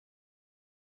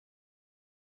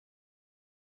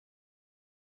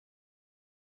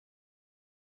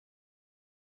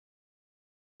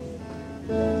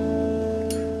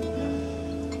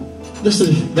This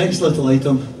is the next little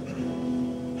item.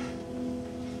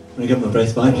 When I get my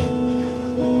breath back.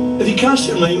 If you cast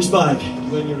your minds back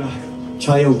when you're a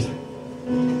child,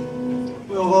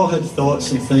 we've all had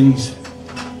thoughts and things.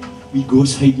 Wee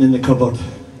ghosts hiding in the cupboard,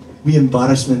 wee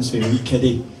embarrassments for a wee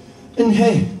kiddie. And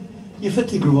hey, you've had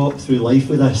to grow up through life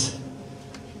with this.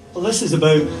 Well, this is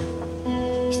about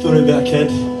a story about a kid.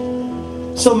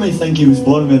 Some may think he was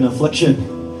born with an affliction.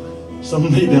 Some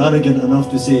might be arrogant enough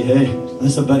to say, hey,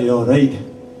 that's a bit alright.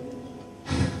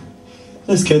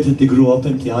 This kid had to grow up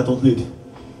into adulthood,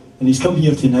 and he's come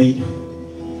here tonight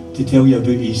to tell you about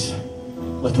his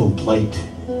little plight.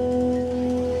 I'm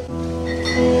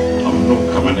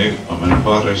not coming out, I'm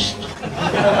embarrassed.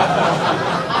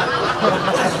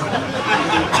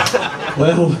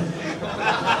 Well,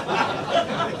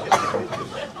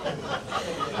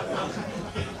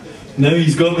 now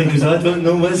he's got me because I don't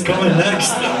know what's coming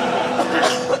next.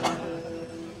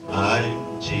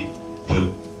 I'm cheap,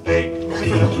 blue, big, Dinky,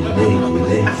 dinky, dinky,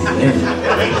 dinky.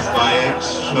 with my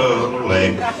extra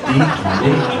leg. Dinky,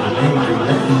 dinky, dinky,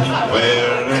 dinky.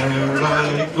 Wherever I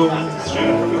go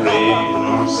through rain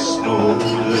or snow, the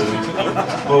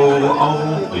people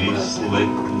always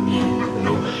let me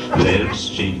know there's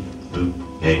cheap, blue,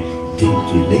 big,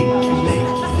 Dinky, dinky,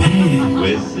 dinky, dinky.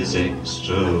 with his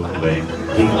extra leg.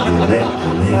 Dinky, dinky,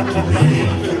 dinky, dinky.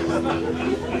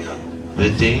 The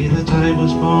day that I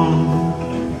was born,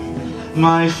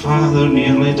 my father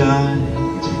nearly died.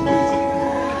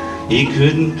 He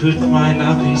couldn't put my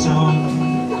nappies on,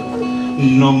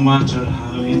 no matter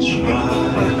how he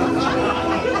tried.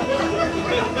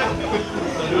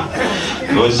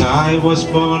 'Cause I was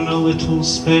born a little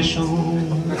special,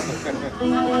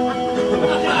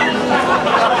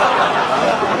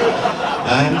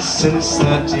 and since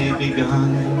that day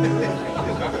began,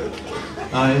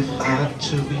 I've had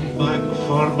to be back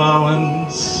for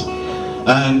balance,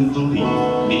 and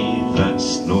believe me,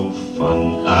 that's no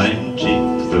fun. I'm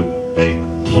Jake the Big,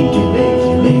 Dinky,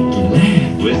 leggy, leggy,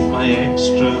 leg. with my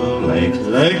extra leg.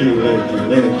 Leggy, leggy,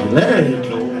 leggy, leg.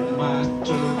 No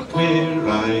matter where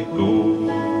I go,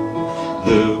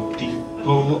 the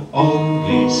people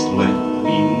always let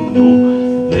me know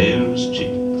there's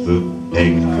Jake the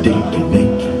Big, Dinky,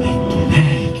 leggy, leggy,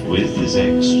 leg. with his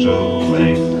extra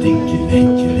leg. Dinky,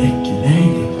 leggy, leggy,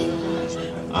 leg.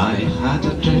 I had a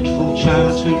dreadful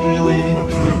childhood, really.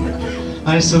 I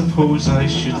suppose I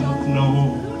shouldn't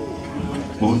know.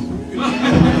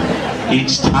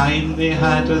 Each time they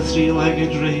had a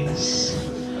three-legged race,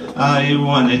 I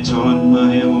won it on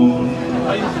my own.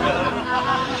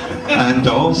 And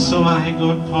also I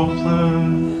got popular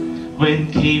when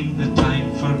came the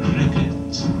time for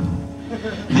cricket.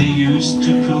 They used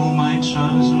to pull my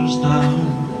trousers down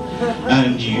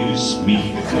and use me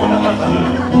for the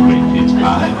cricket.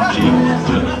 I'm Jake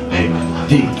the Big,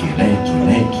 Dinky, leggy,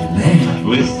 leggy, leg.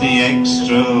 with the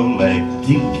extra leg.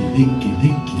 Dinky, dinky,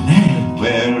 dinky, leg.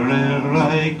 Wherever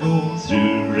I go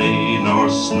through rain or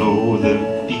snow, the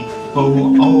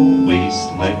people always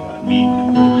let me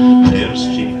know there's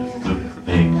Jake the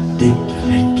Big, Dinky,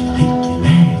 leggy, leggy,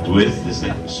 leg. with his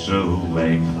extra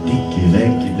leg. Dinky,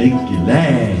 leggy, leggy,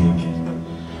 leg.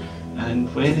 And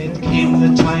when it came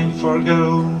the time for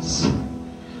girls,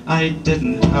 I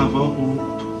didn't have a hope.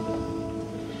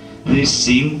 They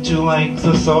seemed to like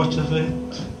the thought of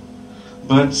it,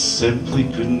 but simply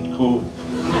couldn't cope.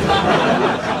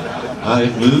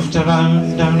 I've moved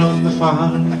around down on the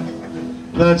farm,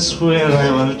 that's where I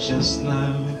live just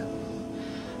now.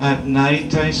 At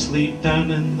night I sleep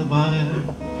down in the byre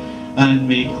and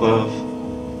make love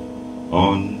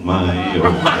on my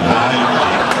own. I'm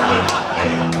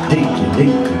Dinky,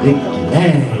 dinky, dinky,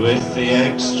 leg. with the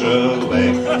extra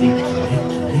leg. Dinky,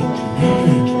 dinky, dinky,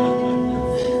 leg.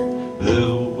 The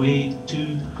way to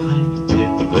hide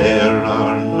it, there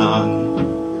are none,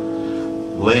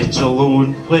 let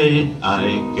alone when I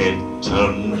get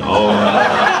turned on.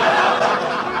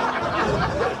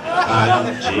 I'm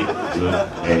Jake the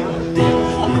Big,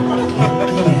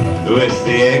 with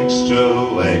the extra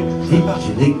leg.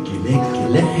 Dinky, dinky, dinky,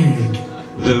 leg.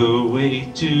 The way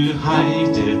to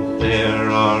hide it, there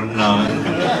are none,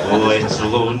 let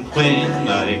alone when I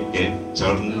get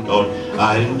turned on.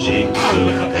 I'm Jake the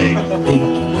Big, Dinky,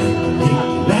 dinky,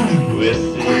 dinky, leg. with